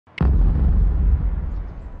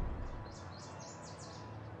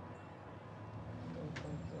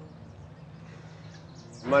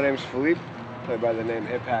My name's Philippe, played by the name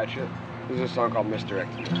Hatchet. This is a song called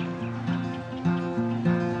Misdirected Man.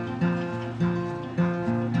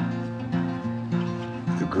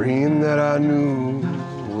 The green that I knew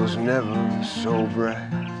was never so bright.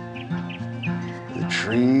 The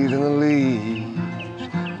trees and the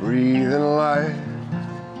leaves breathing life.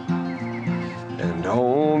 And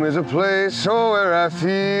home is a place where I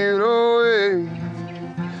feel away.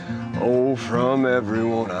 Oh, from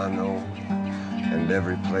everyone I know and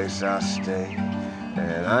every place I stay.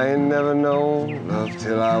 And I ain't never known love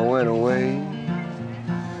till I went away.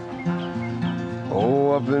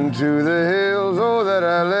 Oh, up into the hills, oh, that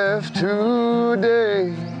I left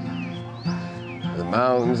today. The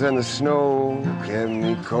mountains and the snow kept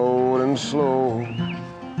me cold and slow.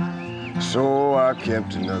 So I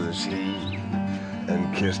kept another's heat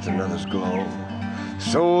and kissed another's glow.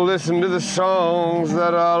 So listen to the songs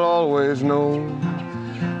that I'll always know.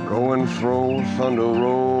 Go and throw Thunder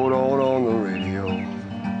Road on the radio.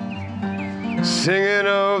 Singing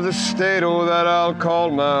of the state, oh, that I'll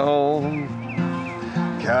call my home.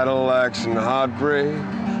 Cadillacs and heartbreak,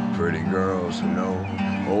 pretty girls who know,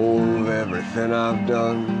 oh, everything I've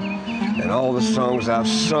done. And all the songs I've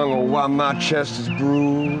sung, oh, why my chest is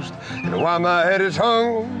bruised and why my head is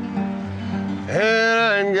hung. And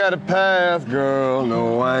I ain't got a path, girl,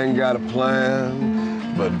 no, I ain't got a plan.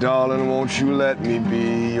 But darling, won't you let me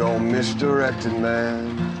be your misdirected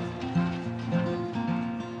man?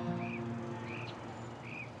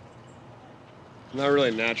 I'm not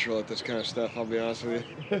really natural at this kind of stuff, I'll be honest with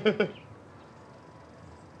you.